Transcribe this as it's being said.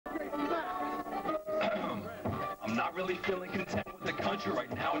not really feeling content with the country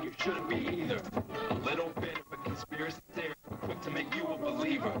right now, and you shouldn't be either. A little bit of a conspiracy theory, quick to make you a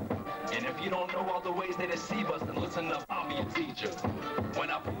believer. And if you don't know all the ways they deceive us, then listen up, I'll be a teacher. When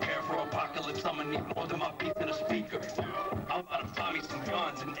I prepare for apocalypse, I'ma need more than my beats in a speaker. I'm about to find me some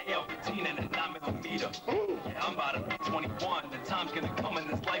guns, an AR-15 and a 9mm. Yeah, I'm about to be 21. The time's gonna come in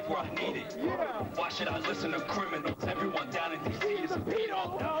this life where I need it. Why should I listen to criminals? Everyone down in D.C. is a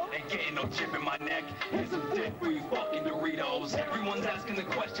pedo. Ain't getting no chip in my neck. Here's some dick for you fucking Doritos. Everyone's asking the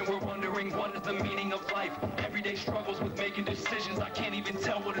question, we're wondering what is the meaning of life. Everyday struggles with making decisions. I can't even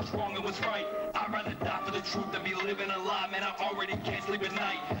tell what is wrong and what's right. I'd rather die for the truth than be living a lie. Man, I already can't sleep at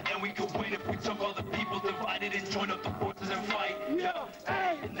night. And we could win if we took all the people divided and joined up the forces and fight.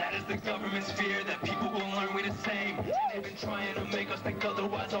 And that is the government's fear, that people will learn we the same. And they've been trying to make us think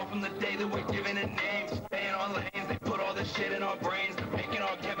otherwise all from the day that we're given a name. Stay in our lanes, they put all this shit in our brains. They're making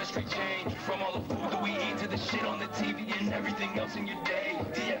our chemistry change. From all the food that we eat to the shit on the TV and everything else in your day.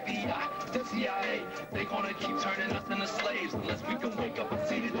 The FBI, the CIA, they gonna keep turning us into slaves unless we can wake up and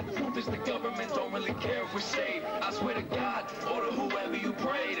see that the truth is the government don't really care if we're saved. I swear to God, or to whoever you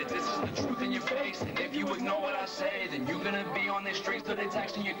pray, that this is the truth in your face. And if you ignore what I say, then you're gonna be on their streets so they're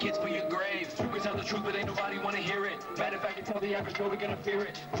taxing your kids for your grave. You can tell the truth, but ain't nobody wanna hear it. Matter of fact, you tell the average Joe, we're gonna fear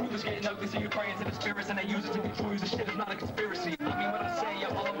it. Truth is getting ugly, so you're praying to the spirits, and they use it to control you. This shit is not a conspiracy. I mean what I say,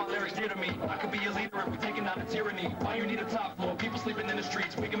 yeah, all of my lyrics dear to me. I could be a leader if we're taking out a tyranny. Why you need a top floor? People sleeping in the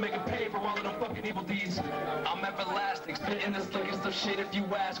streets. We can make them pay for all of them fucking evil deeds. I'm everlasting, spitting the slickest of shit if you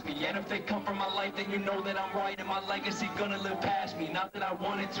ask me. And if they come from my life, then you know that I'm right, and my legacy gonna live past me. Not that I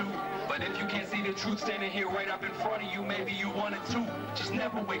wanted to, but if you can't see the truth standing here right up in front of you, maybe you wanted to. Just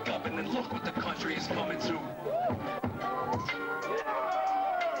never wake up and then look what the country is coming to.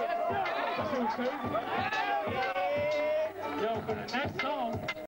 Yo, for the next song,